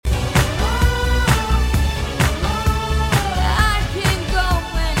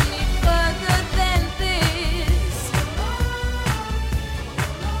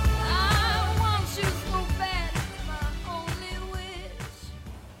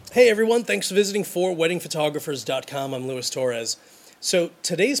Hey everyone, thanks for visiting for weddingphotographers.com. I'm Luis Torres. So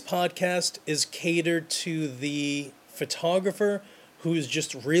today's podcast is catered to the photographer who's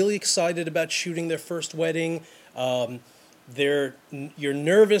just really excited about shooting their first wedding. You're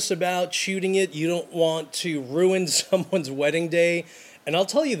nervous about shooting it. You don't want to ruin someone's wedding day. And I'll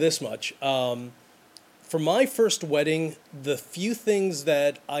tell you this much. For my first wedding, the few things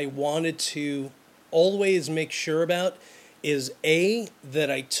that I wanted to always make sure about is A, that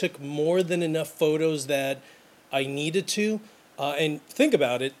I took more than enough photos that I needed to. And think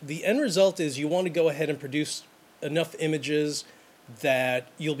about it, the end result is you want to go ahead and produce enough images that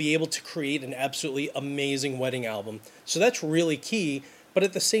you'll be able to create an absolutely amazing wedding album. So that's really key. But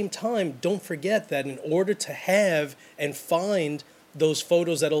at the same time, don't forget that in order to have and find those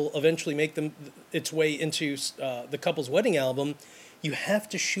photos that'll eventually make them its way into the couple's wedding album, you have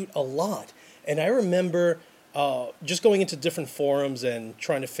to shoot a lot. And I remember just going into different forums and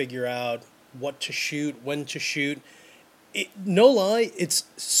trying to figure out what to shoot, when to shoot. No lie, it's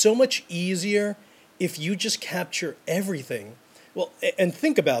so much easier if you just capture everything. Well, and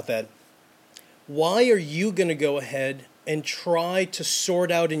think about that. Why are you going to go ahead and try to sort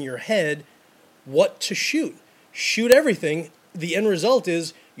out in your head what to shoot? Shoot everything. The end result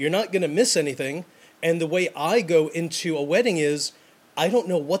is you're not going to miss anything. And the way I go into a wedding is I don't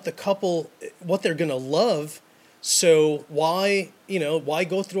know what what they're going to love. So why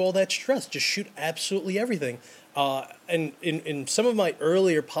go through all that stress? Just shoot absolutely everything. And in some of my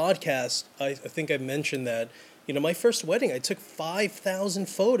earlier podcasts, I think I mentioned that, my first wedding, I took 5,000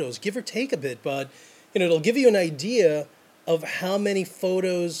 photos, give or take a bit, but, it'll give you an idea of how many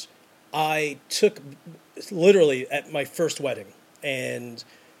photos I took literally at my first wedding. And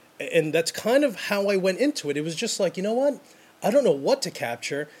that's kind of how I went into it. It was just like, you know what? I don't know what to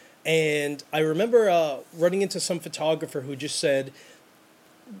capture. And I remember running into some photographer who just said,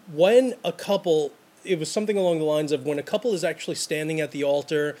 when a couple, it was something along the lines of when a couple is actually standing at the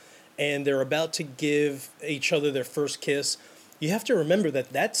altar and they're about to give each other their first kiss, you have to remember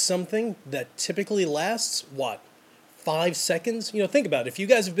that that's something that typically lasts, 5 seconds? Think about it. If you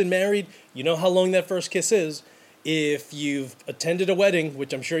guys have been married, you know how long that first kiss is. If you've attended a wedding,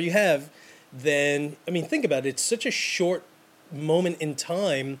 which I'm sure you have, then, think about it. It's such a short moment in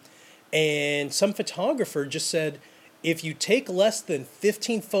time. And some photographer just said, if you take less than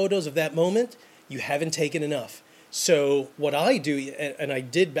 15 photos of that moment, you haven't taken enough. So what I do, and I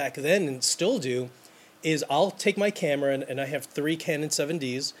did back then and still do, is I'll take my camera, and I have 3 Canon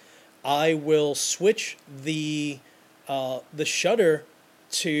 7Ds. I will switch the shutter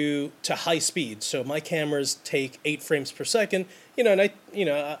to high speed. So my cameras take 8 frames per second, and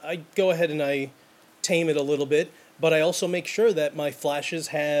I go ahead and I tame it a little bit, but I also make sure that my flashes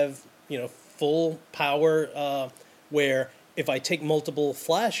have, full power, where if I take multiple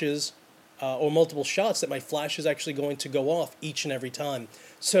flashes or multiple shots, that my flash is actually going to go off each and every time.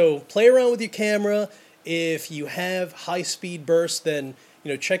 So play around with your camera. If you have high speed bursts, then,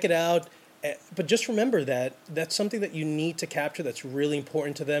 check it out. But just remember that that's something that you need to capture that's really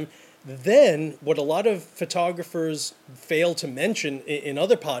important to them. Then what a lot of photographers fail to mention in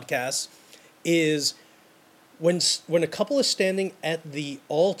other podcasts is when a couple is standing at the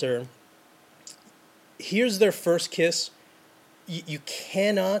altar, here's their first kiss. You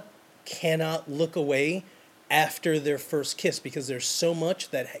cannot look away after their first kiss because there's so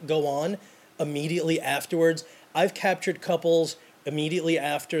much that go on immediately afterwards. I've captured couples immediately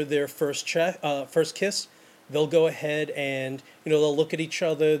after their first kiss. They'll go ahead and they'll look at each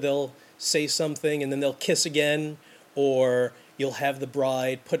other, they'll say something, and then they'll kiss again. Or you'll have the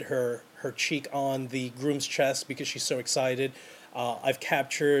bride put her cheek on the groom's chest because she's so excited. I've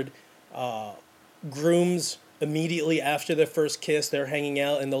captured grooms immediately after their first kiss. They're hanging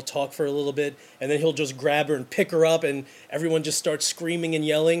out and they'll talk for a little bit, and then he'll just grab her and pick her up, and everyone just starts screaming and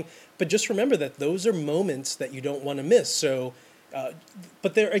yelling. But just remember that those are moments that you don't want to miss. So,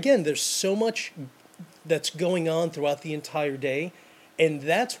 but there's so much that's going on throughout the entire day, and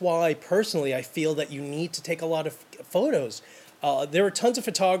that's why personally I feel that you need to take a lot of photos. There are tons of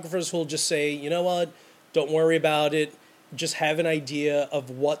photographers who will just say, you know what, don't worry about it. Just have an idea of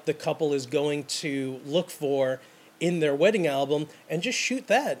what the couple is going to look for in their wedding album and just shoot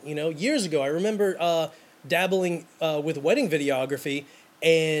that. Years ago, I remember dabbling with wedding videography,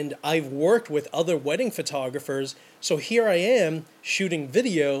 and I've worked with other wedding photographers. So here I am shooting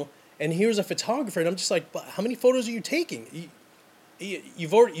video, and here's a photographer, and I'm just like, but how many photos are you taking?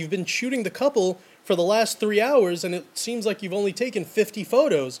 You've been shooting the couple for the last 3 hours, and it seems like you've only taken 50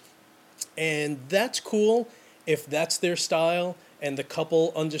 photos. And that's cool if that's their style and the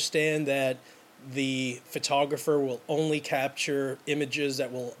couple understand that The photographer will only capture images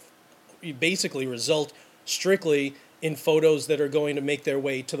that will basically result strictly in photos that are going to make their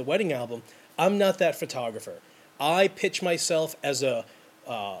way to the wedding album. I'm not that photographer. I pitch myself as a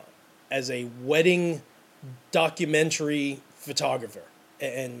wedding documentary photographer,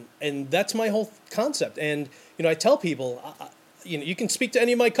 and that's my whole concept. And I tell people, you can speak to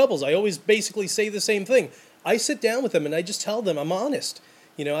any of my couples. I always basically say the same thing. I sit down with them and I just tell them I'm honest.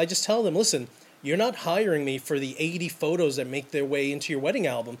 I just tell them, listen, you're not hiring me for the 80 photos that make their way into your wedding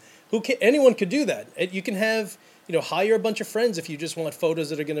album. Anyone could do that. You can have, hire a bunch of friends if you just want photos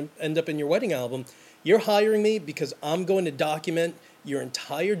that are going to end up in your wedding album. You're hiring me because I'm going to document your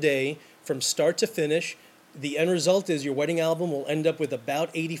entire day from start to finish. The end result is your wedding album will end up with about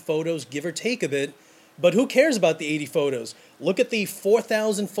 80 photos, give or take a bit. But who cares about the 80 photos? Look at the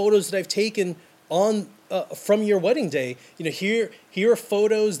 4,000 photos that I've taken on from your wedding day. Here are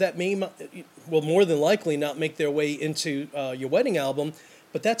photos that will more than likely not make their way into your wedding album,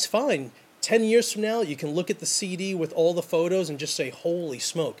 but that's fine. 10 years from now, you can look at the CD with all the photos and just say, holy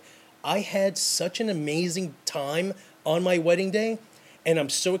smoke, I had such an amazing time on my wedding day, and I'm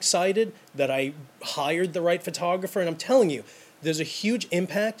so excited that I hired the right photographer. And I'm telling you, there's a huge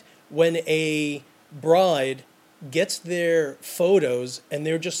impact when a bride gets their photos and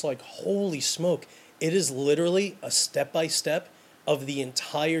they're just like, holy smoke, it is literally a step-by-step of the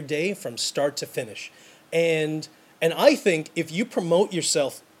entire day from start to finish. And I think if you promote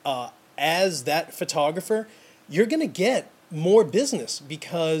yourself as that photographer, you're going to get more business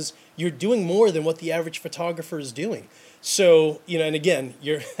because you're doing more than what the average photographer is doing. So, and again,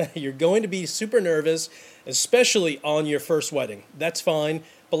 you're going to be super nervous, especially on your first wedding. That's fine.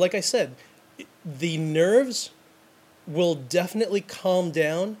 But like I said, the nerves will definitely calm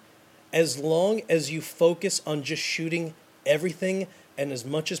down as long as you focus on just shooting everything and as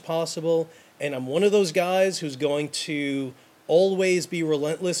much as possible. And I'm one of those guys who's going to always be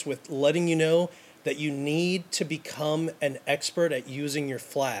relentless with letting you know that you need to become an expert at using your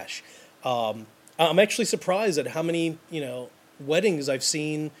flash. I'm actually surprised at how many, weddings I've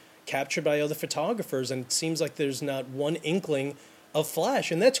seen captured by other photographers, and it seems like there's not one inkling of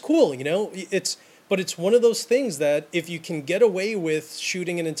flash, and that's cool. But it's one of those things that if you can get away with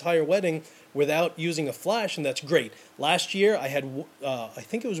shooting an entire wedding without using a flash, and that's great. Last year I had, I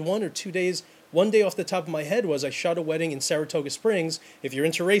think it was 1 or 2 days. One day off the top of my head was I shot a wedding in Saratoga Springs. If you're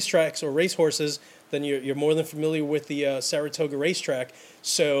into racetracks or racehorses, then you're more than familiar with the Saratoga racetrack.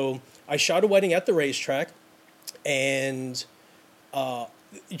 So I shot a wedding at the racetrack, and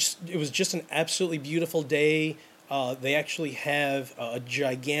it was just an absolutely beautiful day. They actually have a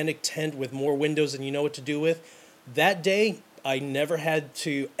gigantic tent with more windows than you know what to do with. That day, I never had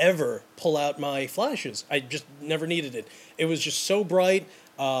to ever pull out my flashes. I just never needed it. It was just so bright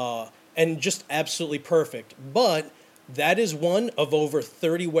and just absolutely perfect. But that is one of over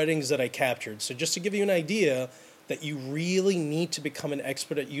 30 weddings that I captured. So just to give you an idea that you really need to become an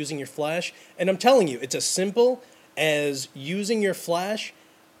expert at using your flash. And I'm telling you, it's as simple as using your flash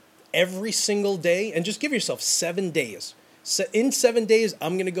every single day, and just give yourself 7 days. So in 7 days,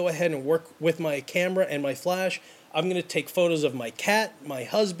 I'm going to go ahead and work with my camera and my flash. I'm going to take photos of my cat, my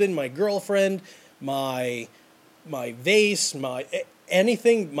husband, my girlfriend, my vase,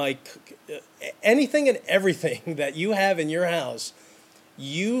 anything and everything that you have in your house.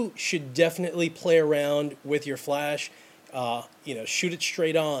 You should definitely play around with your flash. Shoot it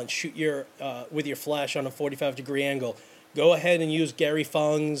straight on. Shoot with your flash on a 45-degree angle. Go ahead and use Gary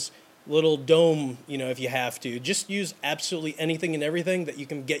Fung's little dome, if you have to. Just use absolutely anything and everything that you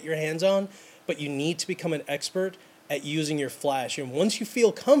can get your hands on, but you need to become an expert at using your flash. And once you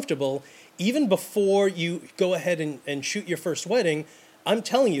feel comfortable, even before you go ahead and shoot your first wedding, I'm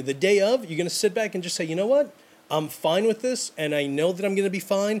telling you, the day of, you're going to sit back and just say, you know what? I'm fine with this, and I know that I'm going to be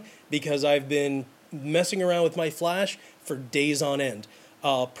fine because I've been messing around with my flash for days on end.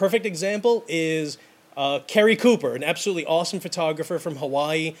 Perfect example is Kerry Cooper, an absolutely awesome photographer from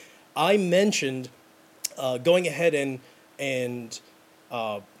Hawaii. I mentioned going ahead and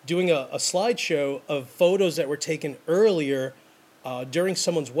doing a slideshow of photos that were taken earlier during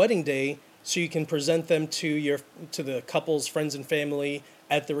someone's wedding day, so you can present them to the couple's friends and family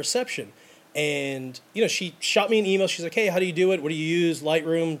at the reception. And she shot me an email. She's like, "Hey, how do you do it? What do you use?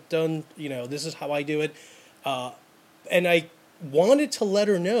 Lightroom? Done. This is how I do it." And I wanted to let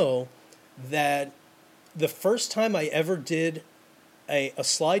her know that the first time I ever did a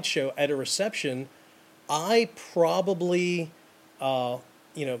slideshow at a reception, I probably, I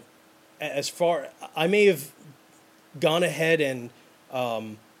may have gone ahead and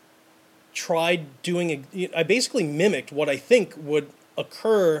tried doing I basically mimicked what I think would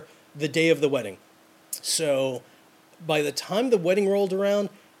occur the day of the wedding. So by the time the wedding rolled around,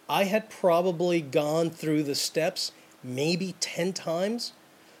 I had probably gone through the steps maybe 10 times.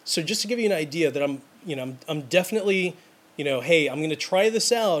 So just to give you an idea that I'm definitely, hey, I'm going to try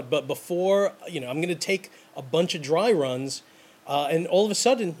this out, but before, I'm going to take a bunch of dry runs. And all of a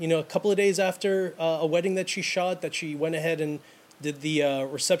sudden, a couple of days after a wedding that she shot, that she went ahead and did the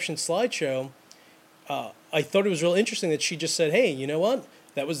reception slideshow, I thought it was real interesting that she just said, hey, you know what?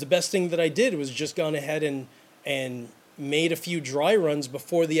 That was the best thing that I did, was just gone ahead and made a few dry runs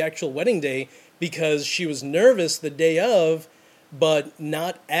before the actual wedding day, because she was nervous the day of, but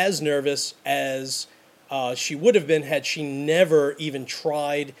not as nervous as she would have been had she never even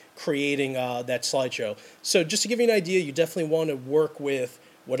tried creating that slideshow. So just to give you an idea, you definitely want to work with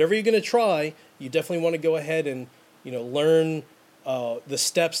whatever you're going to try. You definitely want to go ahead and learn the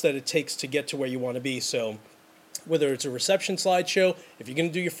steps that it takes to get to where you want to be. So whether it's a reception slideshow, if you're going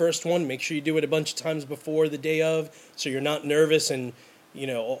to do your first one, make sure you do it a bunch of times before the day of, so you're not nervous and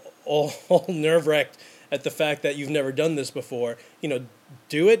all nerve-wracked at the fact that you've never done this before.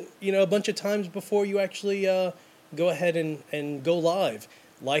 Do it a bunch of times before you actually go ahead and go live.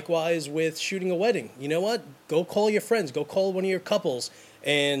 Likewise with shooting a wedding. You know what? Go call your friends. Go call one of your couples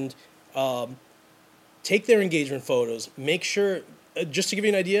and take their engagement photos. Make sure, just to give you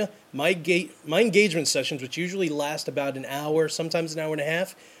an idea, my engagement sessions, which usually last about an hour, sometimes an hour and a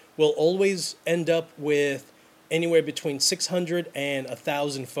half, will always end up with anywhere between 600 and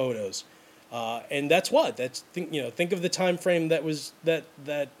 1,000 photos. And think of the time frame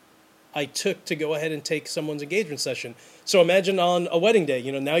that I took to go ahead and take someone's engagement session. So imagine on a wedding day,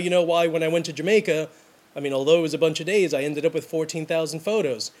 now you know why when I went to Jamaica, although it was a bunch of days, I ended up with 14,000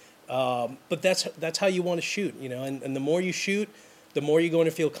 photos. But that's how you want to shoot, and the more you shoot, the more you're going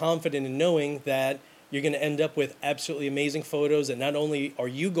to feel confident in knowing that you're going to end up with absolutely amazing photos that not only are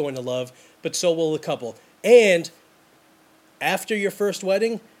you going to love, but so will the couple. And after your first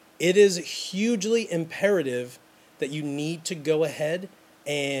wedding, it is hugely imperative that you need to go ahead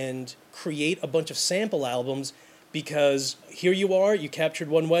and create a bunch of sample albums, because here you are, you captured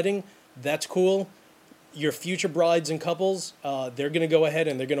one wedding, that's cool. Your future brides and couples, they're going to go ahead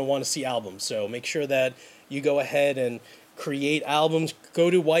and they're going to want to see albums. So make sure that you go ahead and create albums. Go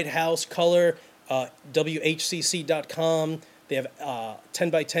to White House Color, WHCC.com. They have 10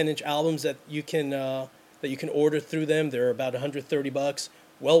 by 10 inch albums that you can order through them. They're about $130.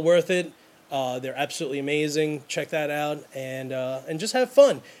 Well worth it. They're absolutely amazing. Check that out and just have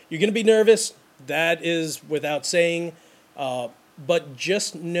fun. You're going to be nervous. That is without saying. But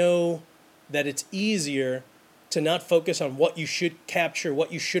just know that it's easier to not focus on what you should capture,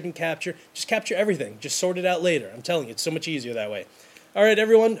 what you shouldn't capture. Just capture everything. Just sort it out later. I'm telling you, it's so much easier that way. All right,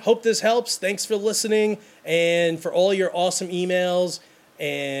 everyone. Hope this helps. Thanks for listening and for all your awesome emails.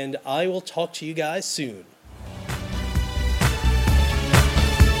 And I will talk to you guys soon.